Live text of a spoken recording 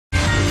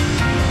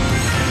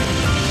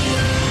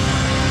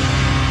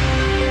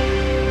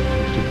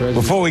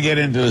Before we get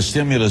into the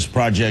stimulus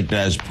project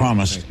as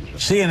promised,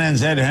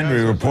 CNN's Ed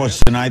Henry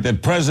reports tonight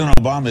that President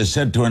Obama is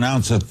set to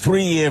announce a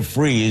 3-year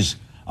freeze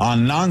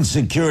on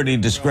non-security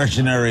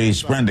discretionary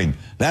spending.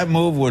 That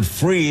move would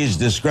freeze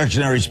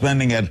discretionary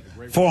spending at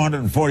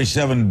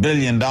 $447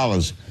 billion.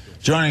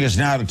 Joining us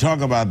now to talk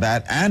about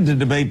that and to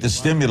debate the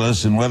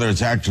stimulus and whether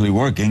it's actually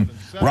working,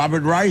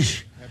 Robert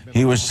Reich.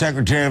 He was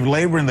Secretary of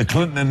Labor in the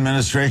Clinton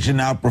administration,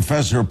 now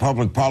Professor of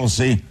Public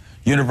Policy,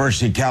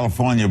 University of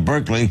California,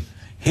 Berkeley.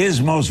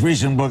 His most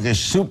recent book is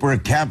Super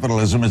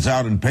Capitalism. It's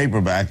out in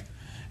paperback.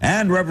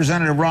 And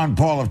Representative Ron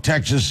Paul of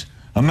Texas,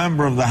 a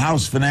member of the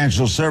House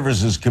Financial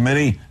Services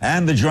Committee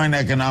and the Joint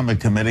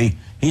Economic Committee.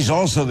 He's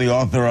also the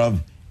author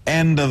of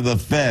End of the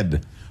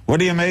Fed.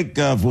 What do you make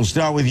of, we'll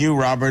start with you,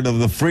 Robert, of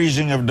the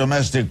freezing of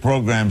domestic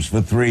programs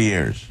for 3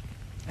 years?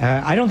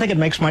 I don't think it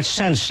makes much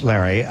sense,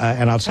 Larry,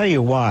 and I'll tell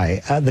you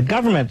why. The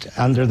government,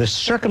 under the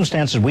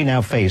circumstances we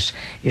now face,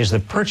 is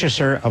the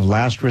purchaser of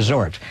last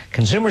resort.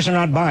 Consumers are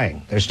not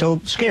buying. They're still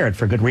scared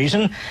for good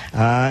reason.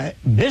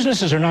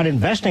 Businesses are not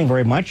investing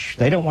very much.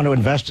 They don't want to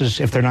invest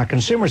if they're not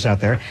consumers out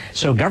there.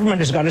 So government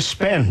has got to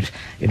spend.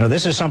 You know,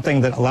 this is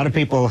something that a lot of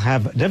people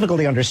have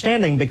difficulty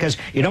understanding because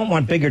you don't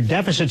want bigger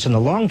deficits in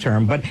the long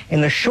term, but in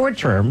the short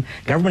term,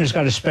 government has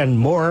got to spend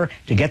more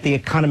to get the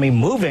economy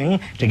moving,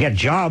 to get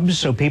jobs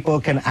so people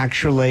can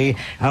actually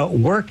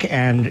work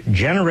and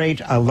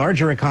generate a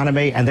larger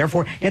economy and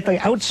therefore get the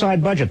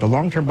outside budget, the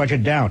long-term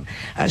budget down.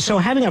 So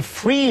having a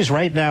freeze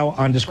right now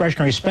on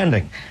discretionary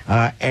spending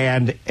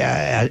and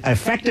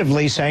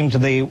effectively saying to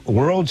the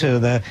world,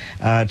 to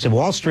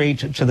Wall Street,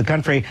 to the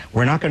country,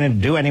 we're not going to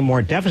do any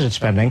more deficit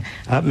spending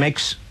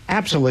makes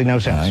absolutely no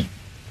sense.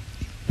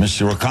 Right.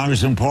 Mr.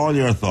 Congressman Paul,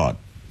 your thought?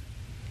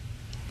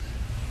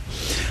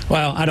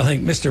 Well, I don't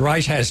think Mr.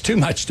 Reich has too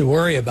much to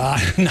worry about.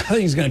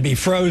 Nothing's going to be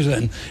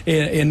frozen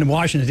in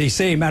Washington,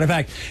 D.C. Matter of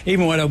fact,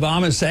 even what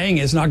Obama's saying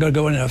is not going to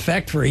go into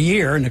effect for a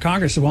year, and the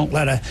Congress won't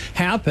let it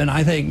happen.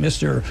 I think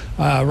Mr.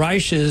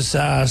 Reich's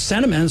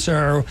sentiments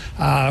are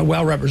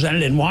well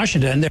represented in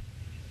Washington.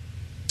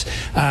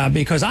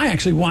 Because I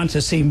actually want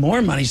to see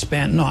more money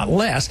spent, not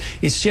less.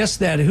 It's just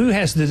that who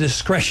has the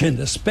discretion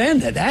to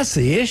spend it? That's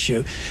the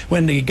issue.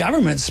 When the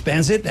government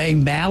spends it, they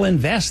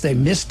malinvest, they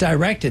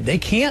misdirect it. They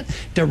can't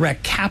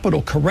direct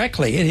capital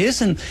correctly. It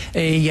isn't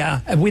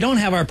we don't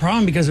have our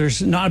problem because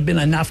there's not been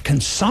enough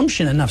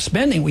consumption, enough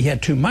spending. We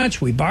had too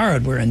much, we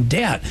borrowed, we're in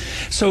debt.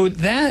 So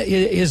that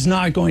is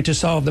not going to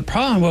solve the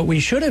problem. What we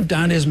should have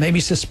done is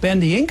maybe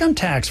suspend the income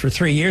tax for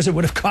 3 years. It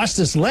would have cost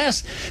us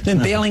less than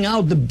bailing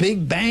out the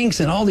big banks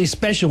and all these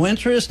special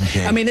interests.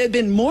 Okay. I mean, there'd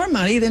been more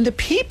money than the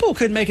people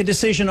could make a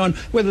decision on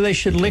whether they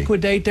should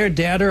liquidate their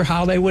debt or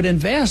how they would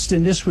invest,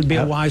 and this would be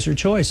a wiser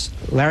choice.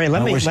 Larry,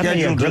 let me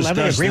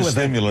agree with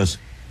stimulus.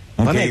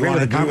 Okay, you want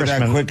to agree with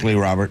that quickly,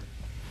 Robert?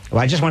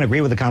 Well, I just want to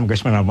agree with the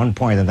congressman on one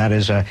point, and that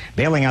is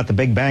bailing out the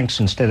big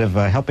banks instead of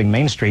helping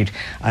Main Street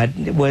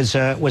was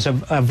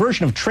a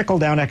version of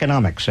trickle-down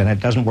economics, and it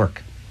doesn't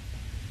work.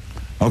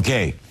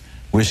 Okay.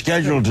 We're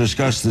scheduled to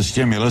discuss the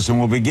stimulus, and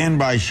we'll begin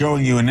by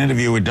showing you an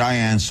interview with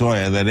Diane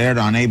Sawyer that aired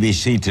on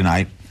ABC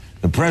tonight.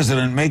 The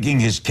president making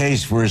his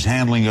case for his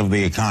handling of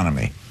the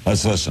economy.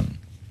 Let's listen.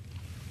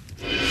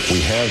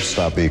 We have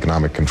stopped the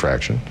economic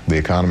contraction. The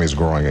economy is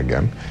growing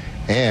again.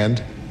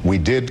 And we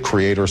did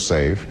create or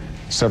save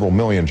several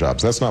million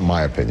jobs. That's not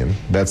my opinion.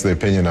 That's the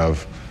opinion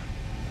of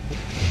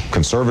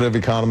conservative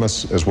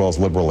economists as well as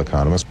liberal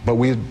economists. But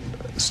we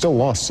still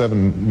lost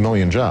 7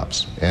 million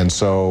jobs. And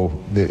so,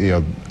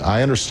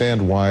 I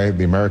understand why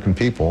the American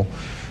people,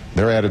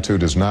 their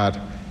attitude is not,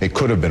 it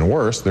could have been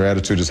worse. Their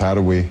attitude is, how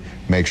do we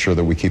make sure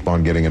that we keep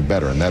on getting it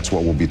better? And that's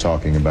what we'll be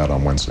talking about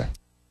on Wednesday.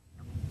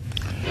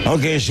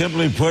 Okay,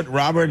 simply put,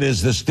 Robert,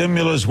 is the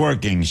stimulus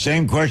working?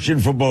 Same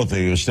question for both of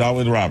you. Start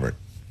with Robert.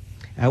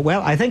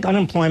 Well, I think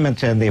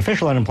unemployment and the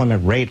official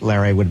unemployment rate,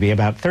 Larry, would be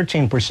about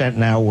 13%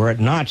 now were it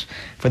not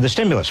for the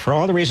stimulus. For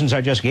all the reasons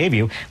I just gave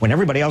you, when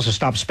everybody else has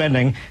stopped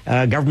spending,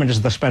 government is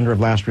the spender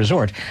of last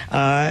resort.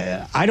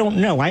 I don't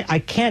know. I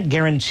can't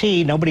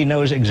guarantee, nobody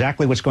knows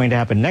exactly what's going to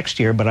happen next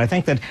year, but I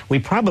think that we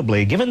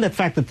probably, given the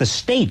fact that the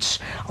states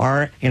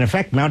are, in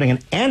effect, mounting an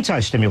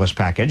anti-stimulus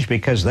package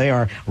because they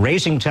are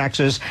raising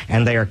taxes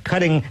and they are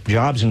cutting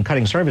jobs and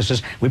cutting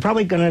services, we're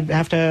probably going to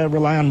have to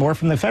rely on more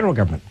from the federal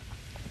government.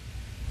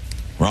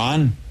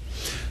 Ron?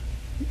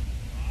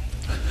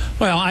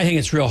 Well, I think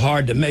it's real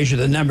hard to measure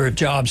the number of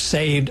jobs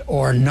saved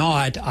or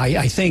not.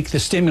 I think the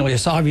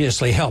stimulus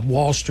obviously helped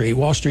Wall Street.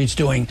 Wall Street's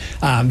doing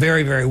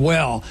very, very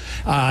well.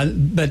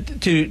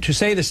 But to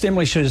say the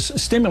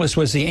stimulus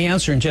was the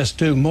answer and just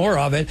do more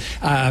of it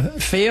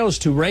fails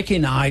to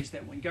recognize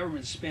that when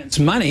government spends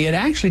money, it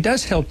actually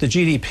does help the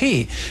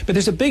GDP. But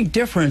there's a big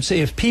difference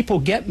if people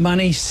get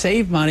money,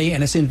 save money,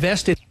 and it's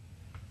invested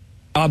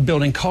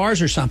building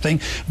cars or something,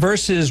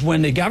 versus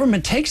when the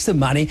government takes the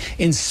money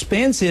and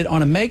spends it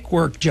on a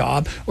make-work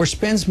job or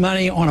spends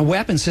money on a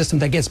weapon system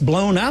that gets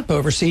blown up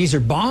overseas or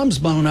bombs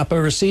blown up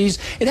overseas.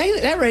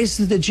 That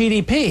raises the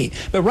GDP.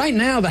 But right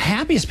now, the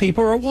happiest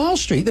people are Wall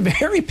Street. The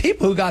very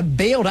people who got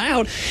bailed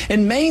out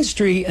in Main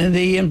Street and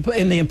the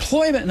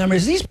employment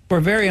numbers, these people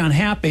are very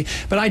unhappy.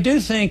 But I do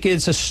think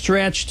it's a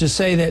stretch to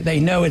say that they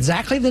know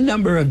exactly the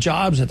number of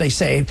jobs that they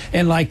saved.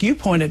 And like you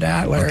pointed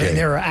out, Larry,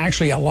 there are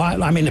actually a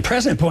lot. I mean, the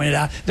president pointed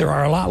out there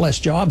are a lot less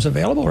jobs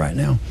available right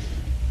now.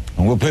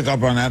 And we'll pick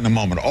up on that in a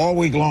moment. All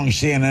week long,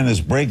 CNN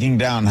is breaking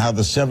down how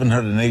the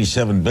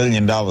 $787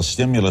 billion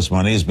stimulus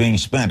money is being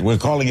spent. We're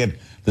calling it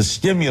the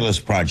Stimulus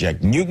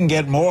Project. And you can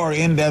get more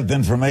in-depth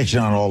information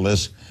on all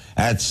this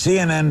at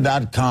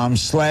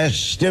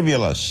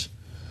cnn.com/stimulus.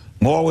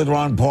 More with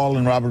Ron Paul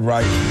and Robert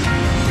Reich.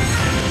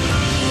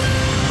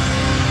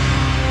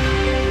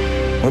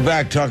 We're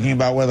back talking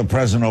about whether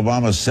President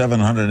Obama's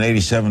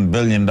 $787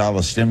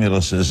 billion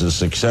stimulus is a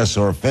success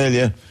or a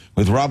failure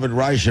with Robert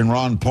Reich and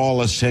Ron Paul.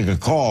 Let's take a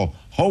call.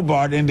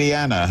 Hobart,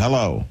 Indiana.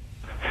 Hello.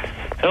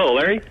 Hello,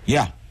 Larry.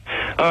 Yeah.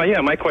 Yeah,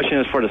 my question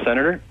is for the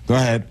senator. Go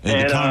ahead.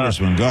 And the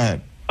congressman, go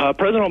ahead.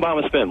 President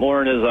Obama spent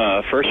more in his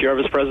first year of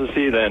his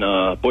presidency than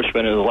Bush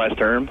spent in his last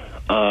term.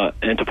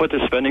 And to put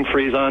this spending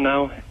freeze on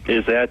now,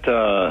 is that,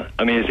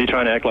 I mean, is he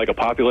trying to act like a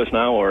populist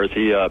now, or is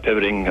he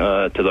pivoting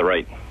to the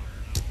right?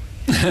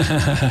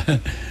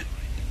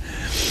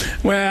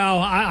 Well,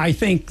 I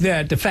think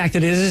that the fact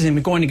that it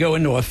isn't going to go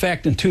into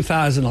effect in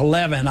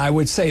 2011, I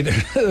would say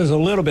there's a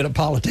little bit of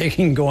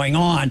politicking going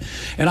on,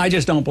 and I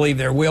just don't believe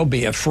there will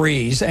be a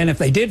freeze. And if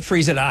they did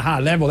freeze it at a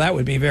high level, that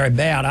would be very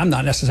bad. I'm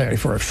not necessarily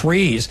for a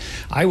freeze.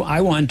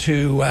 I want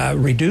to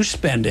reduce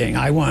spending.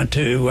 I want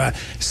to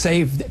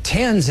save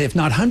tens, if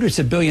not hundreds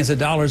of billions of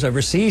dollars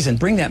overseas and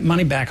bring that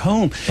money back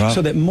home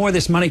so that more of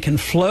this money can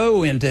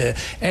flow into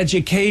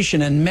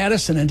education and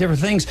medicine and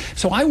different things.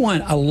 So I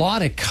want a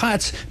lot of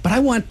cuts, but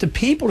I want the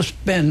people to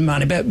spend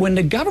money. But when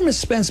the government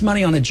spends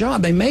money on a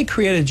job, they may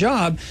create a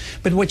job,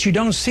 but what you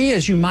don't see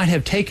is you might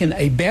have taken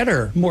a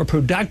better, more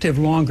productive,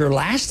 longer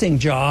lasting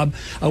job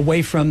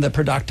away from the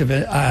productive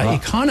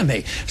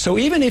economy. So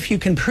even if you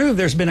can prove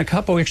there's been a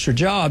couple extra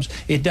jobs,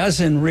 it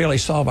doesn't really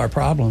solve our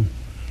problem.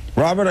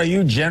 Robert, are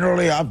you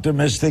generally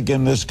optimistic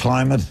in this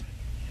climate?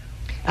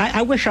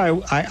 I wish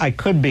I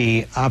could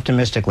be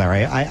optimistic,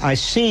 Larry. I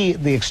see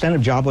the extent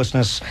of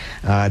joblessness,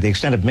 the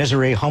extent of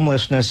misery,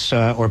 homelessness,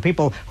 or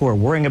people who are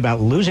worrying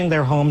about losing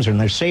their homes and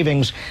their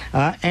savings.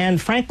 And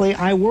frankly,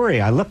 I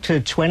worry. I look to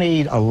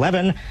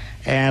 2011.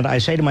 And I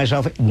say to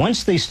myself,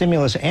 once the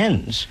stimulus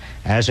ends,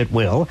 as it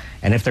will,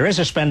 and if there is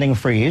a spending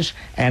freeze,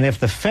 and if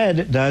the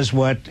Fed does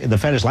what the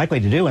Fed is likely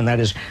to do, and that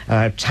is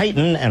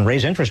tighten and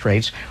raise interest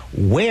rates,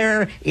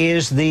 where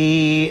is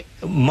the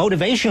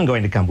motivation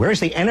going to come? Where's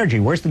the energy?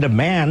 Where's the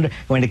demand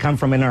going to come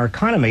from in our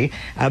economy?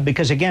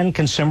 Because, again,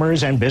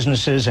 consumers and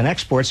businesses and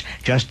exports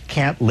just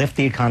can't lift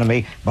the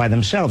economy by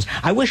themselves.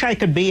 I wish I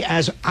could be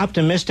as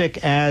optimistic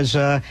as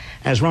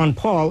Ron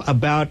Paul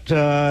about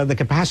the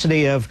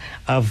capacity of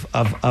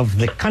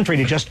the country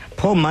to just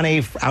pull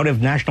money out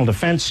of national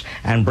defense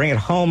and bring it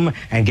home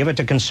and give it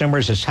to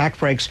consumers as tax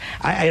breaks.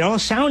 It all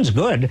sounds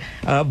good,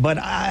 but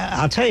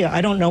I'll tell you,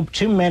 I don't know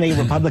too many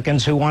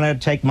Republicans who want to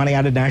take money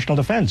out of national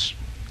defense.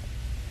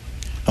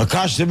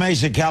 Costa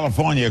Mesa,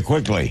 California,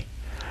 quickly.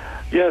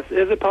 Yes,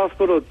 is it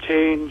possible to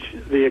change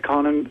the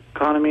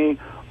economy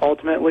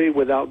ultimately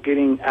without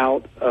getting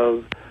out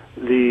of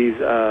these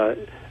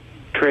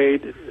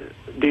trade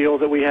deals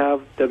that we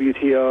have,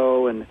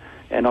 WTO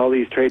and all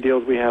these trade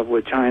deals we have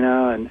with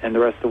China and the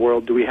rest of the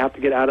world? Do we have to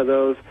get out of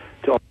those?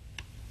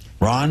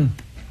 Ron?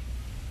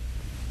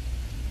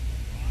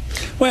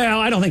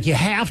 Well, I don't think you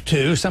have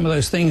to. Some of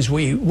those things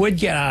we would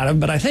get out of,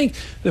 but I think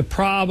the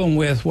problem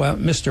with what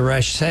Mr.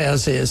 Reich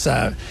says is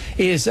that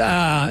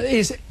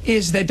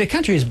the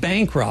country is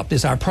bankrupt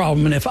is our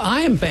problem. And if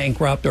I am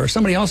bankrupt or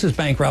somebody else is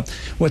bankrupt,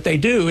 what they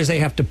do is they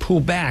have to pull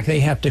back. They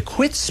have to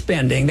quit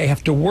spending. They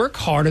have to work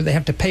harder. They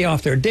have to pay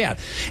off their debt.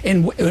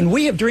 And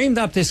we have dreamed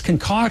up this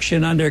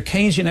concoction under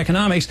Keynesian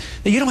economics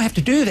that you don't have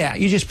to do that.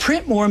 You just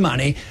print more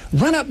money,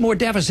 run up more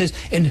deficits,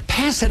 and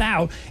pass it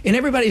out, and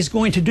everybody's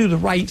going to do the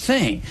right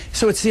thing.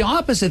 So it's the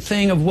opposite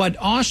thing of what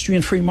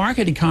Austrian free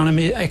market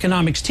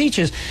economics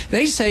teaches.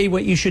 They say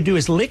what you should do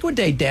is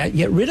liquidate debt,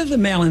 get rid of the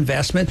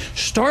malinvestment,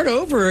 start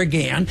over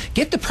again,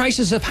 get the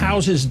prices of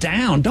houses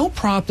down. Don't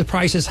prop the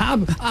prices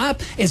up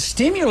and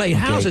stimulate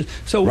houses.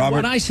 So Robert,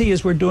 what I see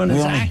is we're doing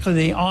exactly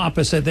the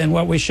opposite than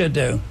what we should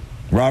do.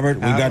 Robert,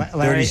 we got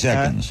 30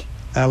 seconds.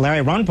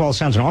 Larry, Ron Paul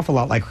sounds an awful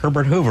lot like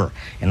Herbert Hoover.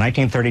 In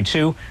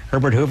 1932,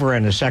 Herbert Hoover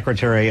and his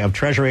Secretary of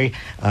Treasury,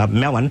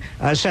 Mellon,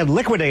 said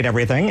liquidate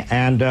everything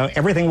and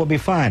everything will be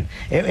fine.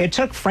 It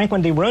took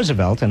Franklin D.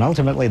 Roosevelt and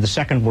ultimately the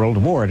Second World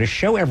War to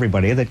show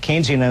everybody that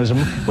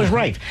Keynesianism was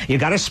right. You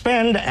got to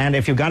spend, and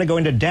if you've got to go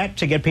into debt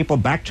to get people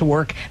back to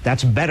work,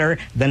 that's better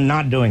than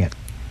not doing it.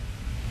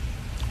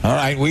 All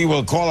right, we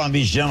will call on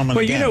these gentlemen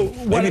again. You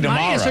know, maybe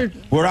tomorrow.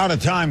 We're out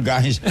of time,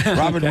 guys.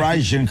 Robert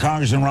Reich and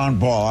Congressman Ron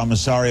Paul. I'm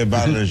as sorry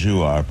about it as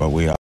you are, but we are.